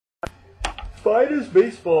Finest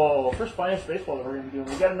baseball. First finest baseball that we're going to be doing.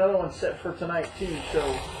 We got another one set for tonight, too.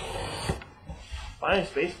 So,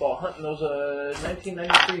 finest baseball, hunting those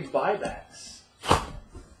 1993 buybacks.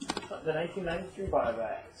 Hunting the 1993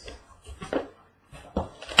 buybacks.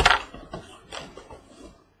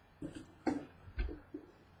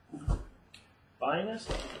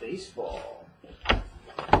 Finest baseball.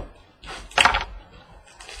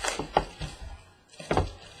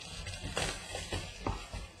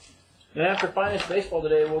 And after finest baseball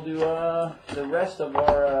today, we'll do the rest of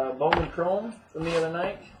our Bowman Chrome from the other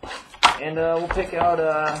night, and we'll pick out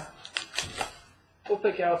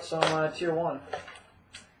some Tier 1,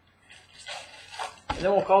 and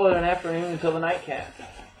then we'll call it an afternoon until the nightcap.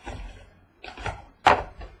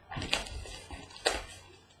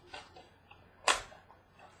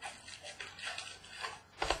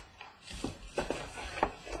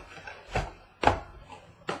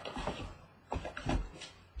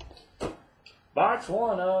 Box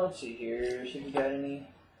 1, let's see here, see if we got any,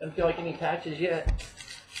 doesn't feel like any patches yet.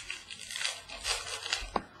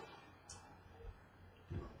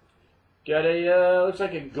 Got a, looks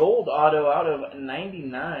like a gold auto out of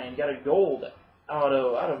 99, got a gold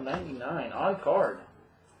auto out of 99, on card.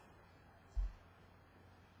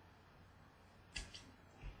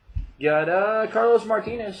 Got Carlos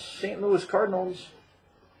Martinez, St. Louis Cardinals.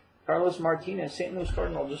 Carlos Martinez, St. Louis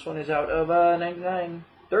Cardinals, this one is out of 99.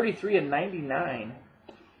 33 and 99.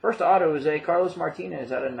 First auto is a Carlos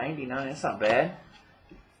Martinez out of 99. That's not bad.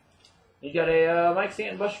 You got a Mike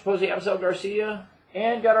Stanton, Buster Posey, Absel Garcia,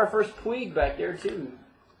 and got our first Puig back there too.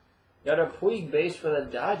 Got a Puig base for the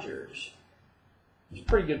Dodgers. It's a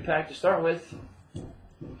pretty good pack to start with.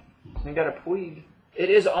 And got a Puig. It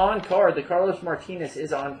is on card. The Carlos Martinez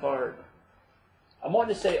is on card. I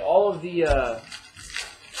wanted to say all of the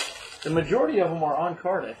majority of them are on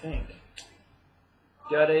card, I think.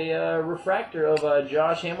 Got a refractor of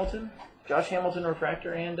Josh Hamilton. Josh Hamilton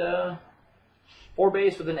refractor, and 4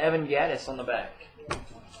 base with an Evan Gattis on the back.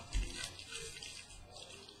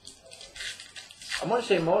 I want to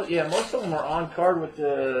say most of them are on card with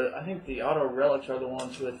the, I think the auto relics are the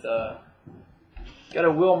ones with, got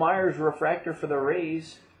a Will Myers refractor for the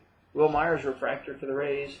Rays. Will Myers refractor for the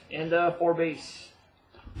Rays, and 4 base.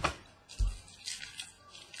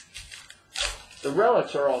 The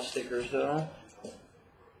relics are all stickers though.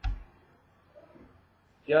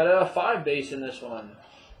 Got a 5 base in this one.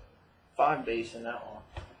 5 base in that one.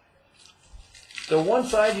 So one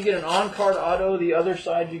side you get an on-card auto, the other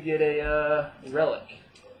side you get a relic.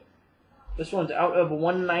 This one's out of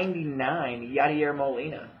 199, Yadier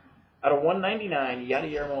Molina. Out of 199,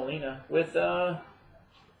 Yadier Molina, with 4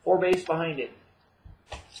 base behind it.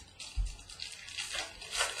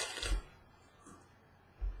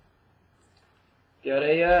 Got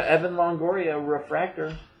a Evan Longoria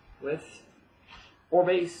refractor with 4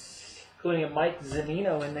 base, including a Mike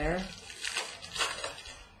Zunino in there.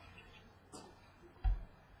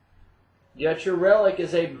 You got your relic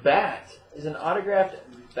is a bat, is an autographed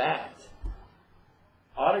bat.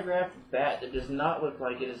 Autographed bat that does not look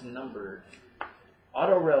like it is numbered.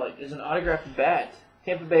 Auto relic is an autographed bat.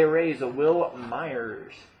 Tampa Bay Rays, a Will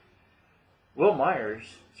Myers. Will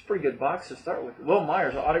Myers, it's a pretty good box to start with. Will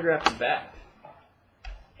Myers, autographed bat.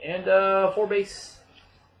 And 4 base.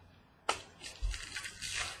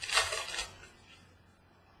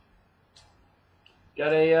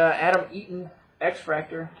 Got a Adam Eaton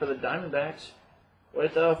X-Fractor for the Diamondbacks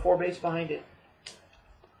with 4 base behind it.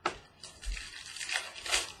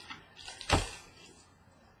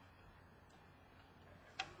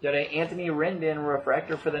 Got a Anthony Rendon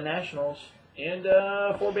refractor for the Nationals and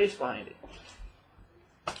 4 base behind it.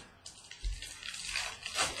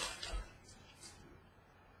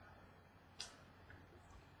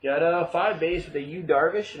 Got a 5 base with a Yu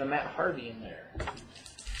Darvish and a Matt Harvey in there.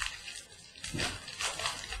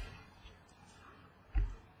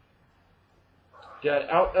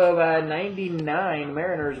 Got out of 99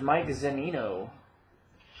 Mariners, Mike Zunino.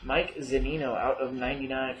 Mike Zunino out of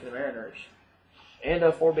 99 for the Mariners. And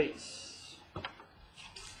a 4 base.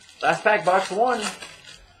 Last pack, box 1.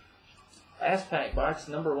 Last pack, box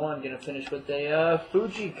number 1. Going to finish with a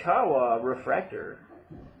Fujikawa refractor.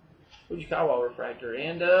 Fujikawa refractor.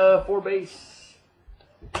 And 4 base.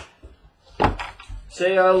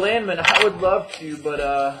 Say, Landman, I would love to, but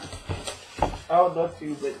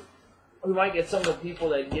we might get some of the people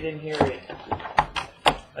that get in here at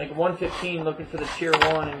like 1:15 looking for the Tier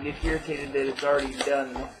 1 and get irritated that it's already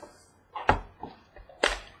done.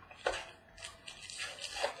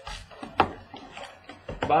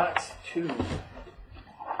 Box 2.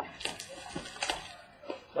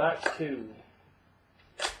 Box 2.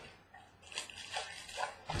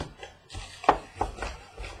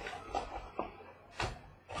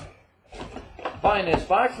 Finest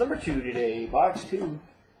box number 2 today. Box 2.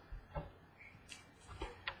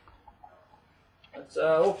 Let's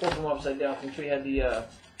we'll flip them upside down since we had the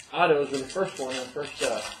autos with the first one in the first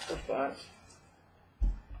box.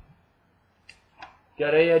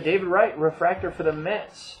 Got a David Wright refractor for the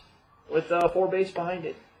Mets with 4 base behind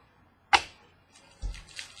it.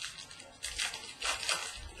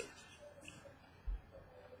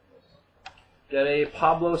 Got a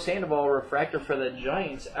Pablo Sandoval refractor for the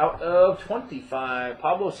Giants out of 25.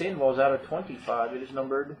 Pablo Sandoval is out of 25. It is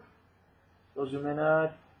numbered, we'll zoom in,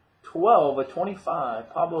 12 of 25.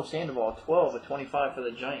 Pablo Sandoval, 12 of 25 for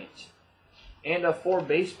the Giants. And a 4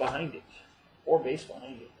 base behind it. 4 base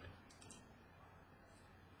behind it.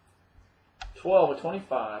 12 of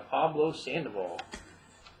 25. Pablo Sandoval.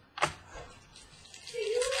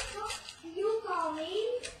 Did you call me?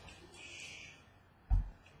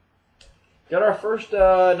 Got our first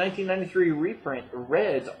 1993 reprint,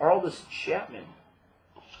 Reds, Aroldis Chapman.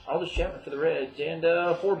 Aroldis Chapman for the Reds. And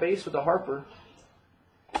 4 base with the Harper.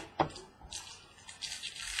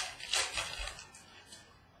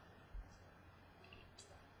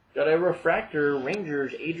 Got a refractor,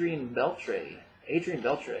 Rangers, Adrian Beltre.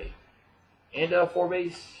 And 4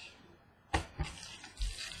 base.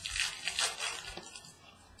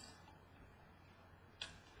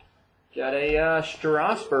 Got a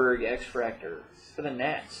Strasburg X-Fractor for the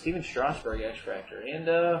Nats. Steven Strasburg X-Fractor.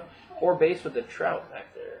 And 4 base with the Trout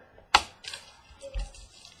back there.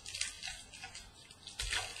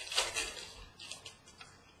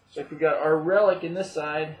 So if we got our relic in this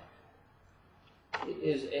side, it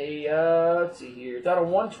is a, let's see here, it's out of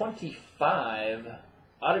 125.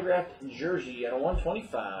 Autographed jersey out of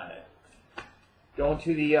 125. Going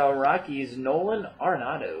to the Rockies, Nolan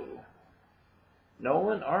Arenado.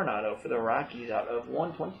 Nolan Arenado for the Rockies out of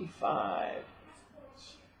 125.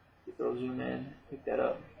 Throw zoom in, pick that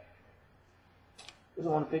up.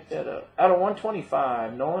 Doesn't want to pick that up. Out of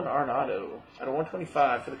 125, Nolan Arenado. Out of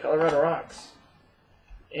 125 for the Colorado Rocks.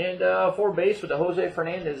 And 4 base with the Jose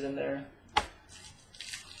Fernandez in there.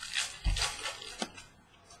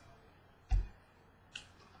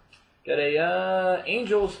 Got a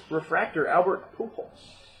Angels refractor, Albert Pujols.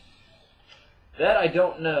 That I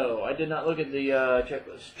don't know. I did not look at the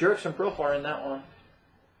checklist. Jurickson Profar in that one.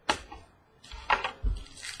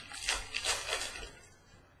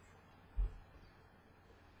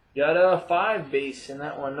 Got a 5 base in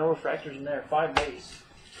that one. No refractors in there. 5 base.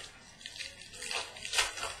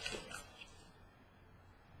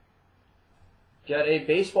 Got a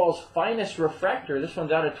baseball's finest refractor. This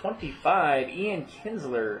one's out of 25. Ian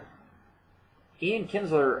Kinsler. Ian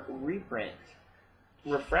Kinsler reprint.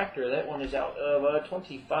 Refractor. That one is out of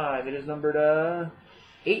 25. It is numbered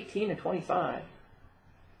 18 of 25.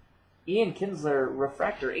 Ian Kinsler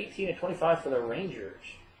refractor. 18 of 25 for the Rangers.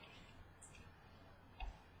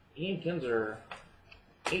 Ian Kinsler.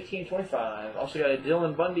 18 of 25. Also got a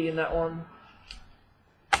Dylan Bundy in that one.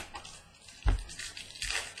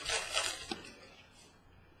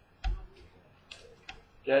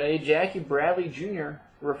 Got a Jackie Bradley Jr.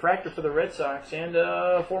 refractor for the Red Sox, and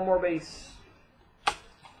 4 more base.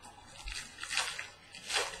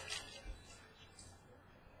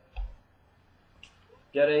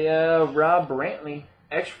 Got a Rob Brantley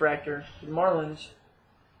X-Fractor for the Marlins,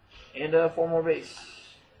 and 4 more base.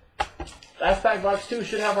 Last pack, box 2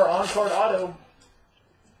 should have our on-card auto.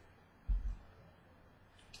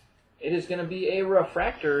 It is going to be a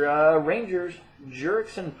refractor, Rangers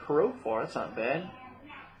Jurickson Profar. That's not bad.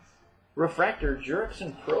 Refractor,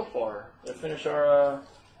 Jurickson Profar. We'll finish our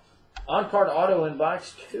on-card auto in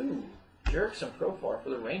box 2. Jurickson Profar for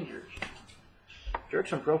the Rangers.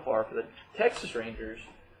 Jurickson Profar for the Texas Rangers.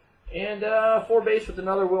 And 4 base with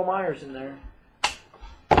another Will Myers in there.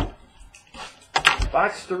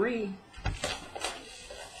 Box 3.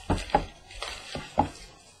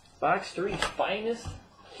 Box 3, finest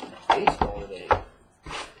baseball today.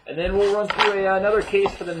 And then we'll run through another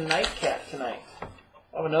case for the nightcap tonight.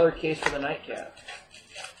 I'll have another case for the nightcap.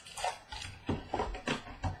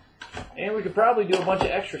 And we could probably do a bunch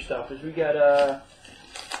of extra stuff, because we got a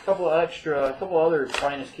couple other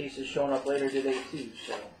finest cases showing up later today too.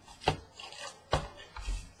 So,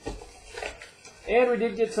 and we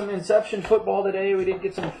did get some Inception football today. We did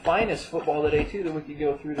get some finest football today too that we could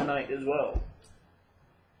go through tonight as well.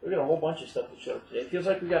 We got a whole bunch of stuff to show today. It feels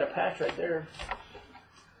like we got a patch right there.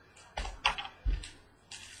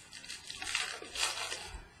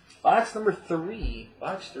 Box number 3.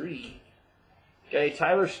 Box 3. Okay,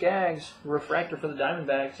 Tyler Skaggs, refractor for the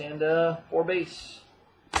Diamondbacks, and 4 base.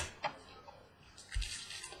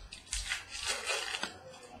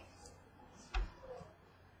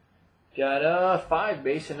 Got 5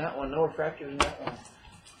 base in that one. No refractors in that one.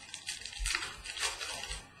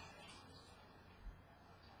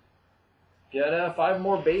 Got 5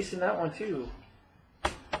 more base in that one too.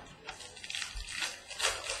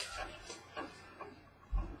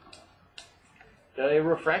 Got a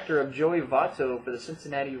refractor of Joey Votto for the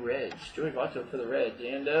Cincinnati Reds. Joey Votto for the Reds.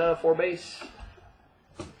 And 4 base.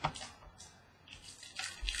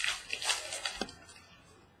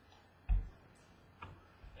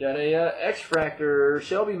 Got a X-Fractor,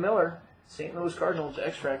 Shelby Miller, St. Louis Cardinals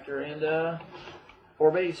X-Fractor, and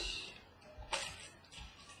 4 base.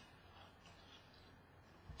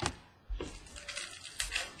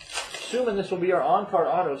 Assuming this will be our on-card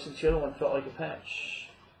auto since the other one felt like a patch.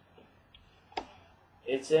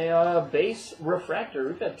 It's a base refractor.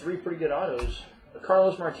 We've had 3 pretty good autos.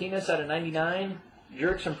 Carlos Martinez out of 99,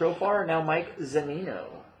 Jurickson Profar, now Mike Zunino.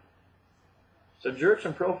 So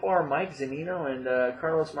Jurickson Profar, Mike Zunino, and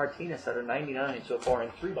Carlos Martinez out of 99 so far in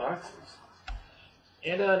 3 boxes.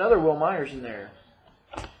 And another Will Myers in there.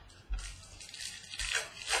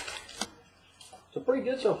 So pretty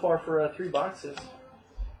good so far for 3 boxes.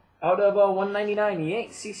 Out of 199,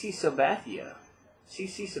 Yanks, CC Sabathia.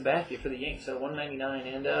 CC Sabathia for the Yanks at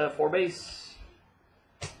 199 and 4 base.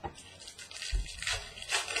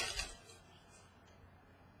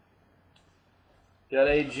 Got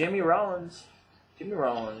a Jimmy Rollins. Jimmy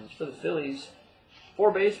Rollins for the Phillies.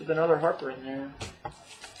 4 base with another Harper in there.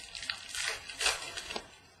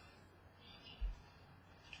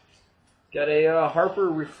 Got a Harper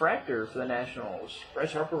refractor for the Nationals.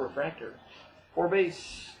 Bryce Harper refractor. 4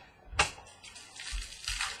 base.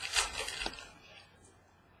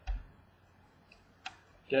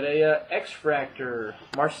 Got a X-Fractor,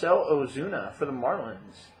 Marcell Ozuna for the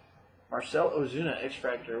Marlins. Marcell Ozuna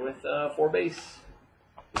X-Fractor with 4 base.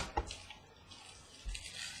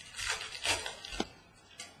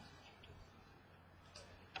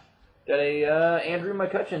 Got a Andrew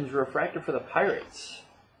McCutcheon's refractor for the Pirates.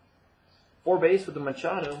 4 base with the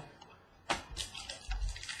Machado.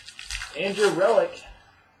 Andrew Relic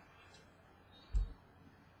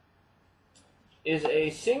is a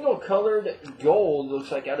single colored gold,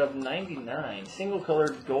 looks like, out of 99. Single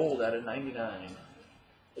colored gold out of 99. I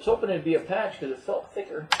was hoping it'd be a patch because it felt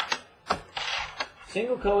thicker.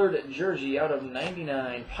 Single colored jersey out of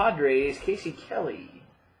 99. Padres, Casey Kelly.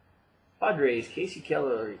 Padres, Casey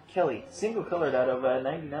Kelly. Single colored out of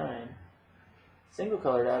 99. Single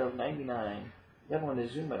colored out of 99. Never want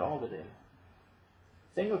to zoom at all today.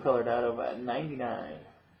 Single colored out of 99.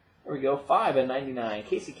 There we go. 5 at 99.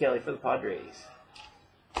 Casey Kelly for the Padres.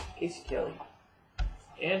 Casey Kelly.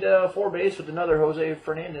 And 4 base with another Jose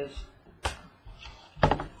Fernandez.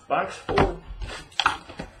 Box 4.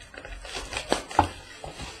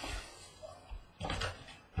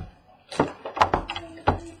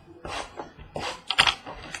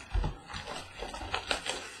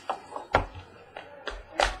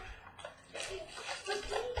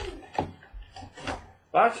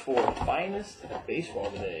 Box 4, finest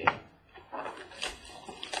baseball today.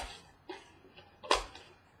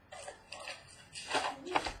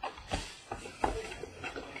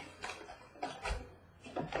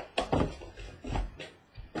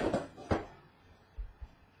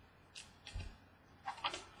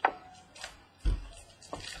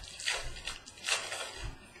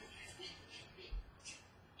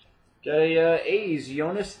 Got a A's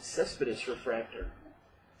Jonas Cespedes refractor.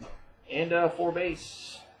 And 4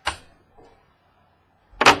 base.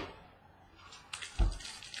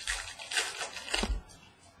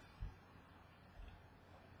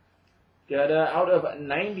 Got out of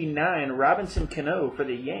 99, Robinson Cano for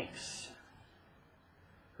the Yanks.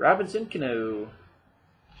 Robinson Cano.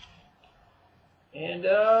 And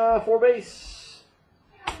 4 base.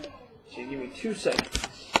 So give me 2 seconds.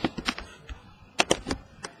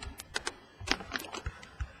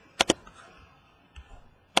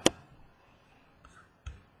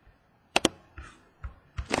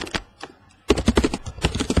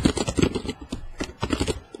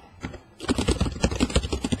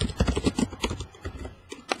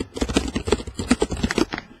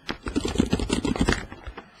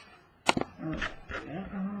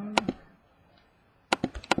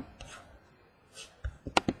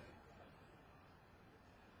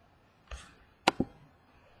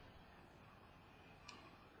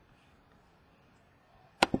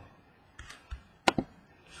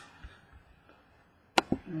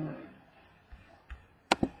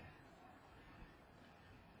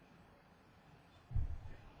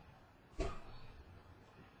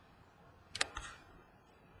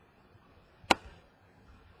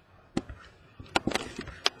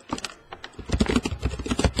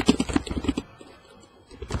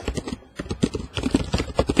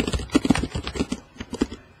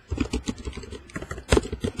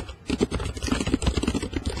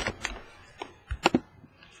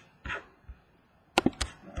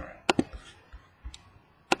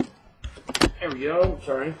 There we go.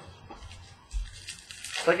 Sorry.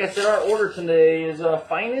 Like I said, our order today is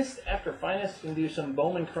Finest. After Finest, we're going to do some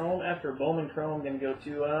Bowman Chrome. After Bowman Chrome, I'm going to go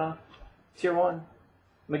to Tier 1.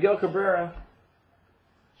 Miguel Cabrera.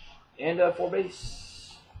 And 4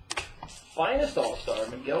 base. Finest All-Star,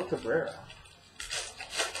 Miguel Cabrera.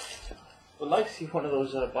 Would like to see one of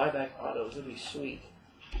those buyback autos. That'd be sweet.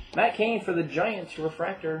 Matt Cain for the Giants,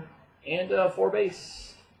 refractor. And 4 base.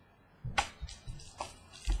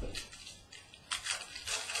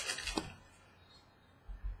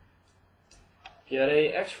 Got a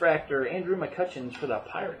X-Fractor, Andrew McCutcheons for the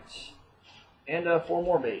Pirates. And 4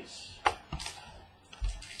 more base.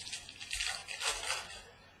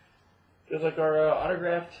 Feels like our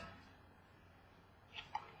autographed,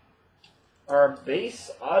 our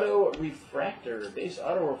base auto refractor. Base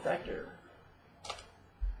auto refractor.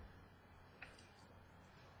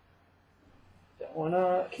 That one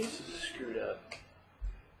case is screwed up.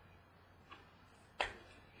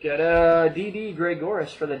 Got a D.D.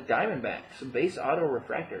 Gregoris for the Diamondbacks. Base auto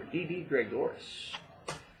refractor. D.D. Gregoris.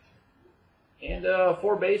 And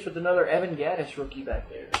 4 base with another Evan Gattis rookie back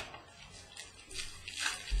there.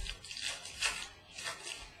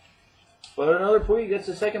 But another Puig. That's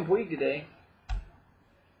the second Puig today.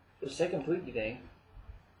 The second Puig today.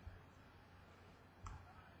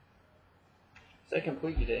 Second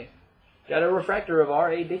Puig today. Got a refractor of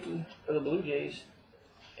R.A. Dickey for the Blue Jays.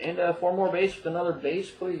 And 4 more base with another base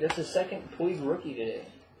Puig. That's the second Puig rookie today.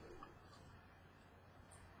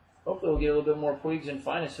 Hopefully we'll get a little bit more Puigs and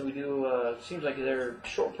Finest than we do. Seems like they're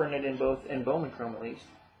short printed in both, in Bowman Chrome at least,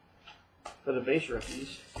 for the base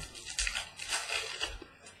rookies.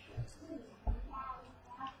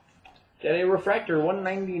 Got a refractor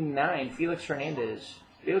 199, Felix Hernandez.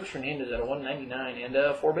 Felix Hernandez at a 199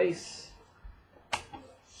 and 4 base.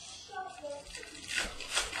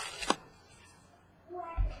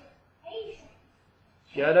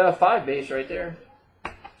 Got a 5 base right there.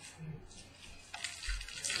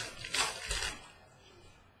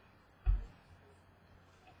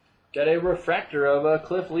 Got a refractor of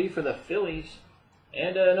Cliff Lee for the Phillies.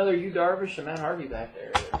 And another Yu Darvish and Matt Harvey back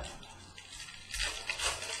there.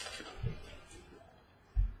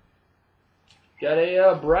 Got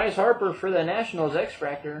a Bryce Harper for the Nationals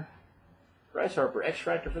X-Fractor. Bryce Harper,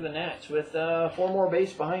 X-Fractor for the Nats with 4 more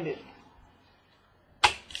base behind it.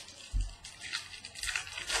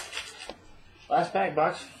 Last pack,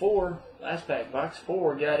 box 4. Last pack, box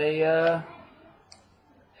 4. Got a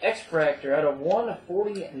X-Fractor out of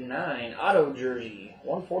 149. Auto jersey,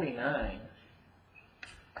 149.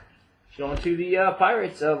 Going to the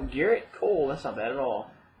Pirates of Garrett Cole. That's not bad at all.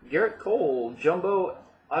 Garrett Cole, Jumbo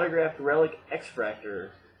Autographed Relic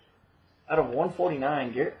X-Fractor. Out of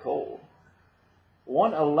 149, Garrett Cole.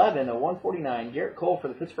 111 of 149, Garrett Cole for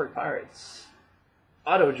the Pittsburgh Pirates.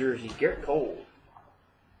 Auto jersey, Garrett Cole.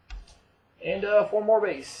 And 4 more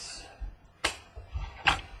base.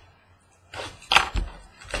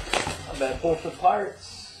 Not bad pull for the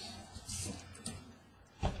Pirates.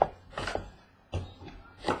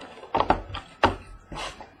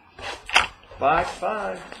 Box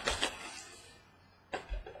 5.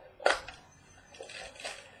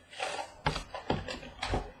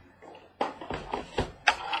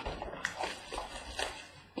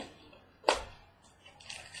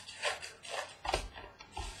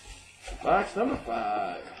 Box number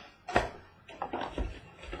 5.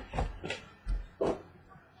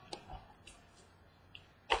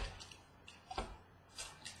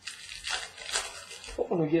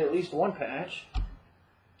 Hoping we get at least 1 patch.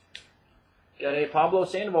 Got a Pablo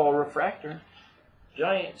Sandoval refractor.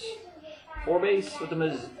 Giants. 4 base with a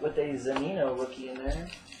Zanino rookie in there.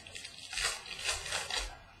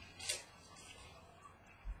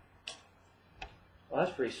 Well,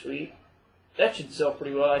 that's pretty sweet. That should sell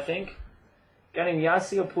pretty well, I think. Got him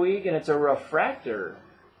Yasiel Puig, and it's a refractor.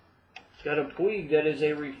 Got a Puig that is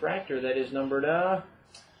a refractor that is numbered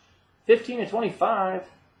 15 to 25.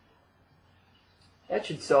 That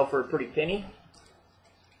should sell for a pretty penny.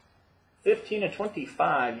 15 to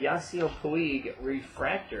 25, Yasiel Puig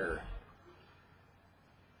refractor.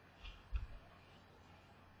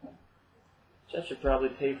 That should probably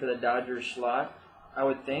pay for the Dodgers slot, I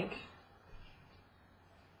would think.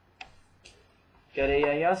 Got a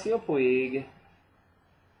Yasiel Puig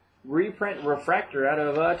reprint refractor out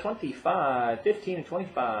of 25. 15 to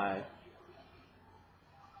 25.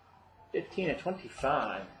 15 to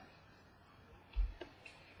 25.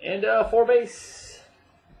 And 4 base.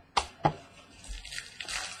 I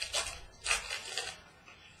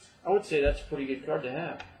would say that's a pretty good card to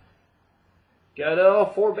have. Got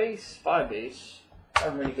a 4 base, 5 base.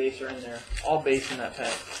 However many base are in there. All base in that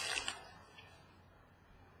pack.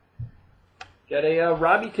 Got a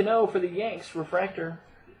Robbie Cano for the Yanks refractor.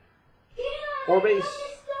 Yeah, 4 base.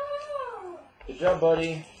 I Good job,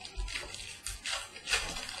 buddy.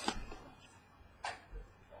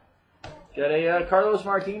 Got a Carlos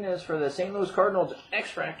Martinez for the St. Louis Cardinals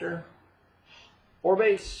X-Fractor. 4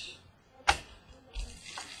 base.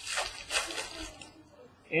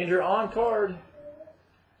 And your on card.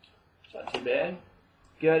 Not too bad.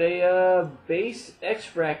 Got a base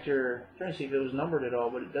X-Fractor. Trying to see if it was numbered at all,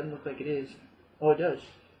 but it doesn't look like it is. Oh, it does.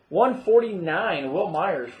 149, Will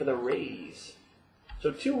Myers for the Rays.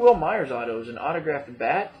 So 2 Will Myers autos, an autographed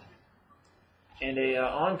bat, and a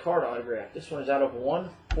on-card autograph. This one is out of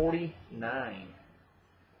 149.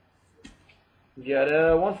 You got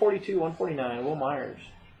 142, 149, Will Myers.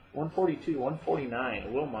 142,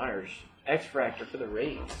 149, Will Myers. X-Fractor for the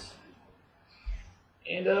Rays.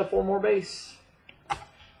 And 4 more base. I'd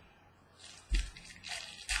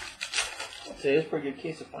say it's a pretty good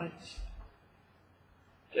case of finds.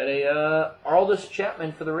 Got a Aroldis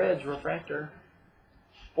Chapman for the Reds refractor.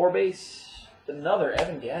 4 base. Another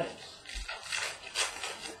Evan Gattis.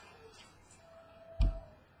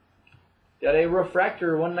 Got a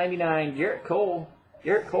refractor 199 Garrett Cole.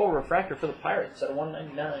 Garrett Cole refractor for the Pirates at a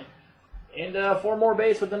 199. And 4 more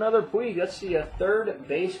base with another Puig. Let's see, a 3rd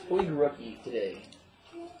base Puig rookie today.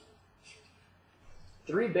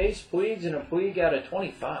 3 base Puigs and a Puig out of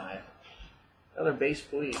 25. Another base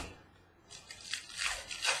Puig.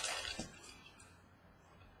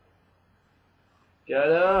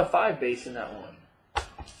 Got 5 base in that one.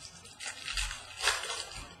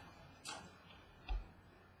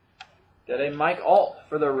 Got a Mike Alt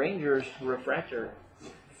for the Rangers refractor.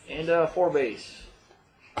 And 4 base.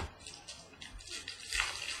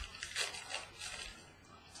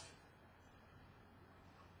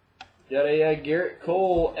 Got a Garrett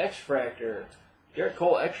Cole X-Fractor. Garrett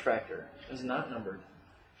Cole X-Fractor is not numbered.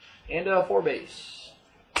 And 4 base.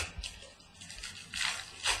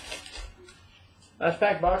 Last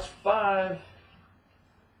pack, box 5.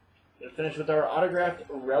 Gonna finish with our autographed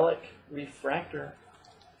relic refractor.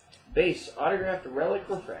 Base autographed relic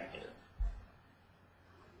refractor.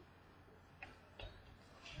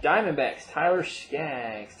 Diamondbacks, Tyler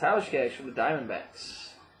Skaggs. Tyler Skaggs for the Diamondbacks.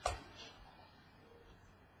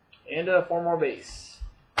 And 4 more base.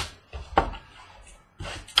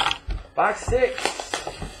 Box 6.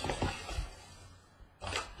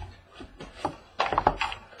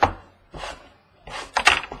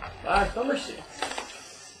 Box number 6.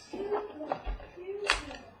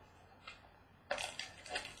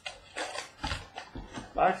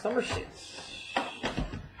 Box number 6.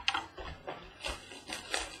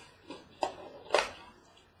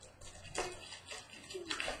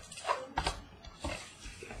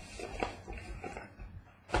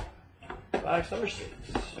 Box number 6.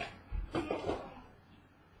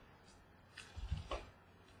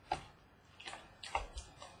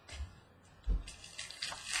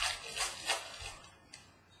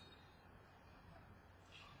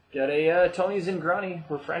 Got a Tony Zingrani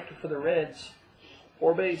refractor for the Reds.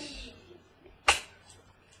 4 base.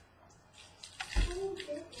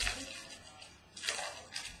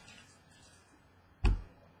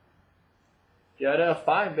 Got a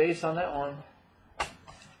 5 base on that one.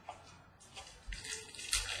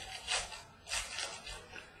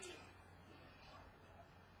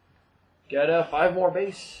 Got a 5 more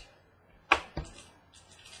base.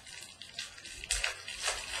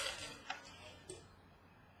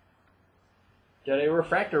 Got a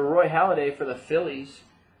refractor, Roy Halladay for the Phillies.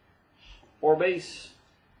 4 base.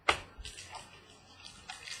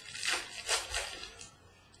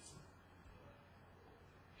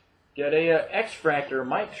 Got a X-Fractor,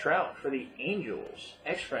 Mike Trout for the Angels.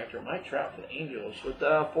 X-Fractor, Mike Trout for the Angels with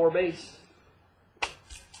 4 base. Looks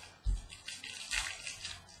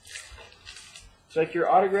like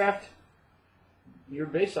your autographed, your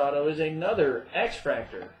base auto is another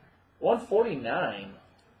X-Fractor. 149.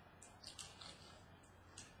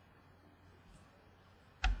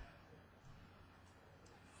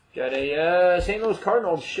 Got a St. Louis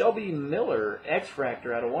Cardinals Shelby Miller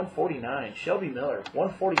X-Fractor out of 149. Shelby Miller,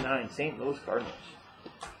 149, St. Louis Cardinals.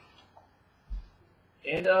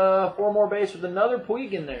 And 4 more base with another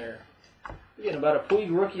Puig in there. We're getting about a Puig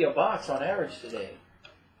rookie a box on average today.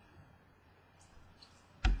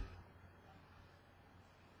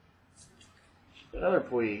 Another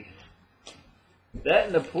Puig. That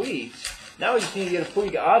and the Puigs. Now we just need to get a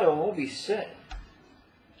Puig auto and we'll be set.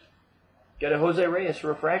 Got a Jose Reyes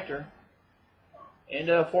refractor. And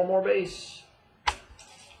 4 more base.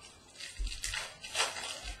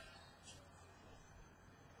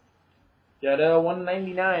 Got a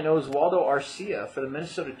 199 Oswaldo Arcia for the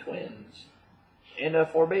Minnesota Twins. And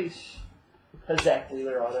 4 base. A Zach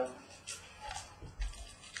Wheeler auto.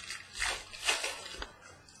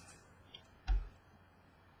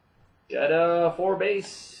 Got a 4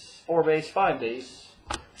 base, 5 base.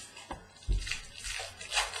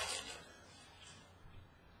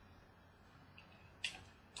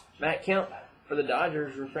 Matt Kemp for the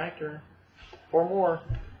Dodgers, refractor. 4 more.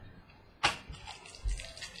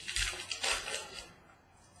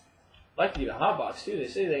 Like to get a hot box too. They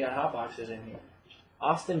say they got hot boxes in here.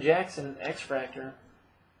 Austin Jackson, X-Fractor.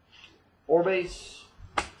 4 base.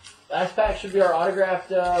 Last pack should be our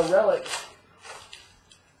autographed relic.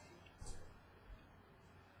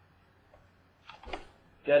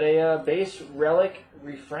 Got a base relic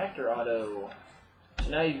refractor auto. So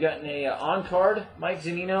now you've gotten a on-card Mike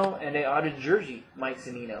Zunino and a auto jersey Mike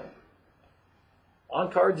Zunino.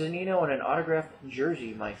 On-card Zunino and an autographed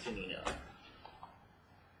jersey Mike Zunino.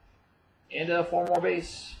 And 4 more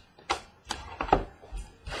base.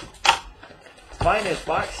 Finest,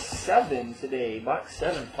 box 7 today. Box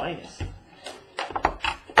 7 finest.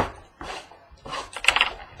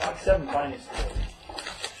 Box 7 finest today.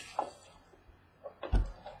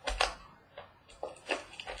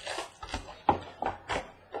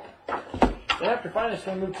 And after finest,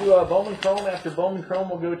 we'll move to Bowman Chrome. After Bowman Chrome,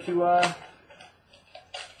 we'll go to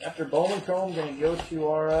going to go to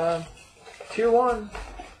our Tier 1.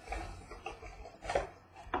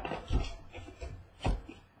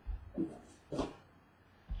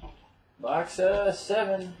 Box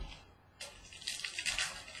 7.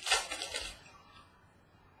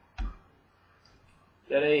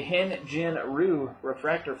 Got a Hin Jin Ryu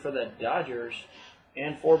refractor for the Dodgers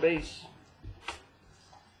and 4 base.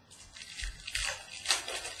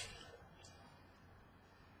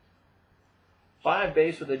 Five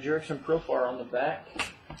base with a Jurickson Profar on the back.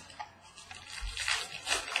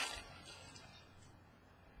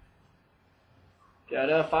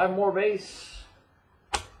 Got 5 more base.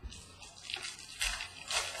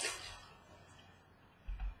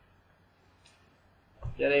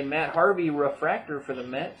 Got a Matt Harvey refractor for the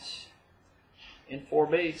Mets in 4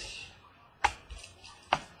 base.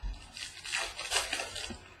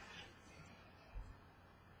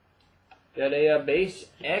 Got a base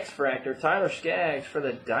X-Fractor, Tyler Skaggs for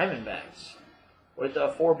the Diamondbacks with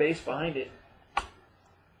a 4 base behind it.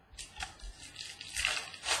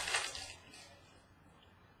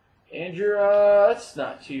 Andrew, that's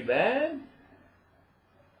not too bad.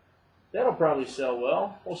 That'll probably sell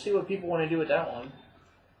well. We'll see what people want to do with that one.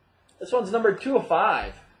 This one's number 2 of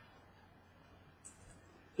 5.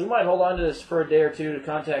 We might hold on to this for a day or two to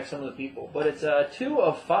contact some of the people. But it's 2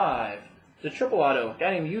 of 5. It's a triple auto. A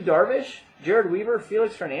guy named Yu Darvish, Jared Weaver,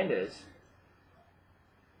 Felix Hernandez.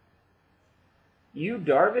 Yu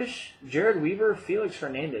Darvish, Jared Weaver, Felix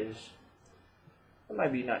Hernandez. That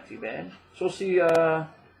might be not too bad. So we'll see.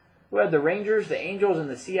 We had the Rangers, the Angels, and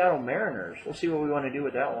the Seattle Mariners. We'll see what we want to do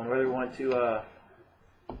with that one. Whether we want to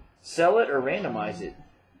sell it or randomize it.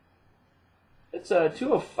 It's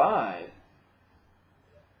 2 of 5.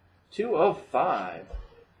 2 of 5.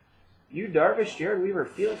 Yu Darvish, Jared Weaver,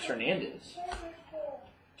 Felix Hernandez.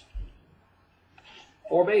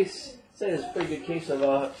 4 base. I'd say it's a pretty good case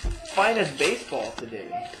of finest baseball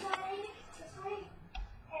today.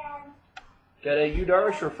 Got a Yu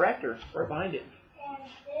Darvish refractor right behind it.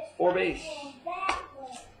 4 base.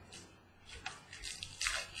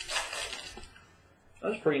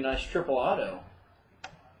 That's a pretty nice triple auto.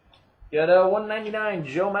 Got a 199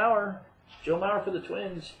 Joe Mauer. Joe Mauer for the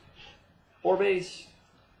Twins. 4 base.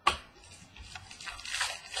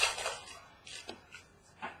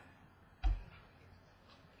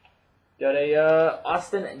 Got a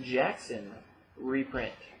Austin Jackson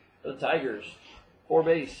reprint for the Tigers. 4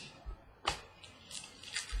 base.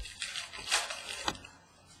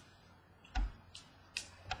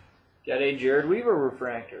 Got a Jared Weaver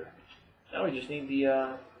refractor. Now we just need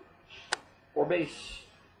the 4 base.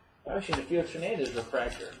 I actually need a Felix Hernandez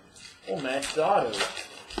refractor. We'll match the autos.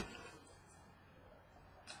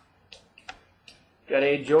 Got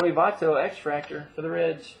a Joey Votto X-Fractor for the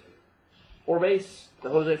Reds. 4 base, the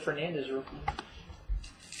Jose Fernandez rookie.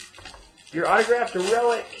 Your autographed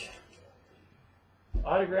relic.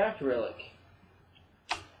 Autographed relic.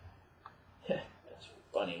 That's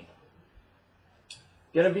funny.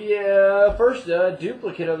 Gonna be a first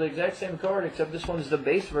duplicate of the exact same card, except this one's the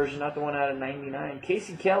base version, not the one out of 99.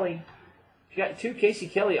 Casey Kelly. You got 2 Casey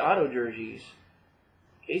Kelly auto jerseys.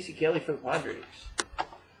 Casey Kelly for the Padres.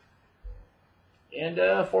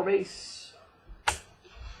 And 4 base.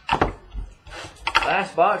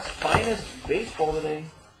 Last box, finest baseball today.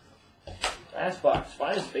 Last box,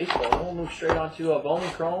 finest baseball. Then we'll move straight on to a Bowman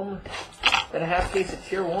Chrome. Then a half case of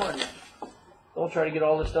Tier 1. We'll try to get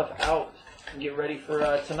all this stuff out and get ready for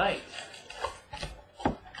tonight.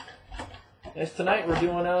 Yes, tonight we're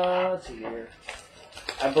doing, let's see here.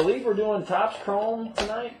 I believe we're doing Topps Chrome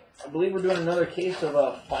tonight. I believe we're doing another case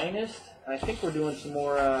of Finest. I think we're doing some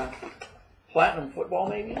more Platinum Football,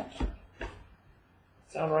 maybe.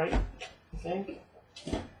 Sound right? I think.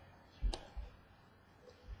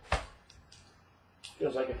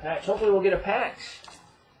 Feels like a patch. Hopefully we'll get a patch.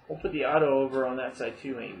 We'll put the auto over on that side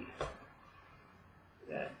too, maybe.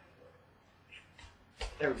 Yeah.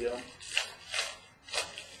 There we go.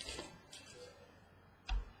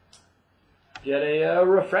 Get a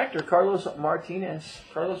refractor, Carlos Martinez.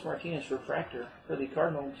 Carlos Martinez refractor for the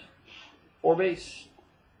Cardinals. 4 base.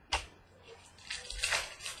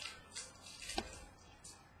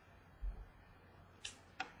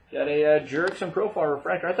 Got a Jurickson profile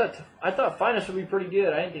refractor. I thought Finest would be pretty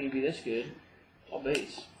good. I didn't think it'd be this good. All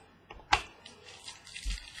base.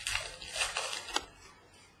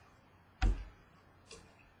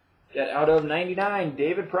 Got out of 99,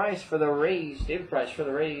 David Price for the Rays. David Price for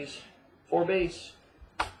the Rays. 4 base.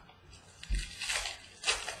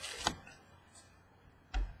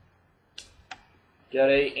 Got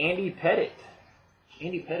a Andy Pettit.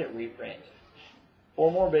 Andy Pettit reprint.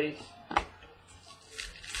 4 more base.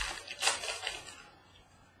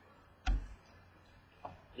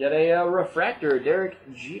 Got a refractor, Derek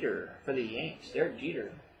Jeter for the Yanks. Derek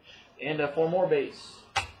Jeter. And 4 more base.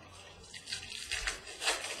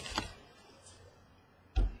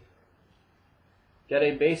 Got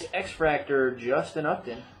a base X-Fractor, Justin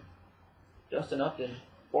Upton. Justin Upton.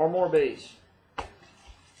 4 more base.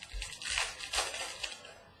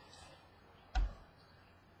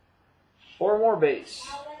 Four more base.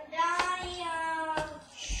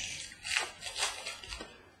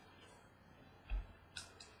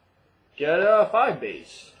 Got a 5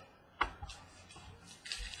 base.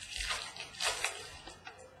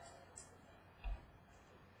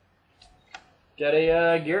 Got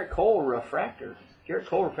a Garrett Cole refractor. Garrett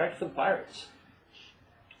Cole refractor for the Pirates.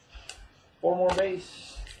 4 more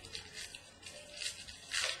base.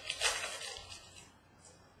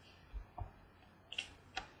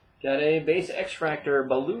 Got a base X-Fractor,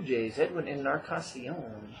 Blue Jays, Edwin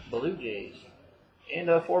Encarnacion, Blue Jays,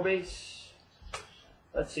 and 4 base.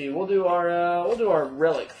 Let's see, we'll do our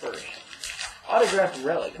relic first. Autographed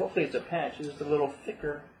relic. Hopefully it's a patch. It's just a little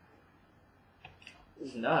thicker.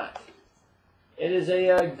 It's not. It is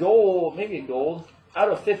a gold, maybe a gold, out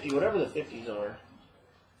of 50, whatever the 50s are.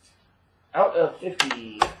 Out of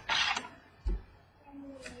 50.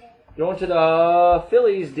 Going to the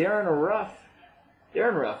Phillies, Darren Ruff.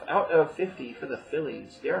 Darren Ruff, out of 50 for the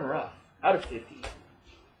Phillies. Darren Ruff, out of 50.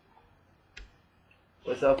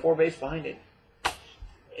 With a 4 base behind it.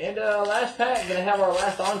 And last pack, going to have our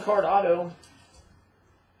last on-card auto.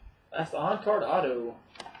 Last on-card auto.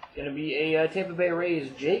 Going to be a Tampa Bay Rays,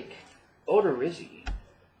 Jake Odorizzi.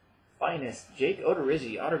 Finest, Jake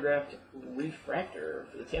Odorizzi, autographed refractor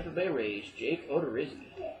for the Tampa Bay Rays, Jake Odorizzi.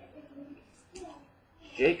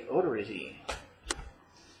 Jake Odorizzi.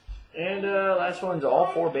 And last one's all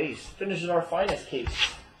 4 base. Finishes our Finest case.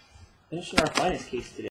 Finishing our Finest case today.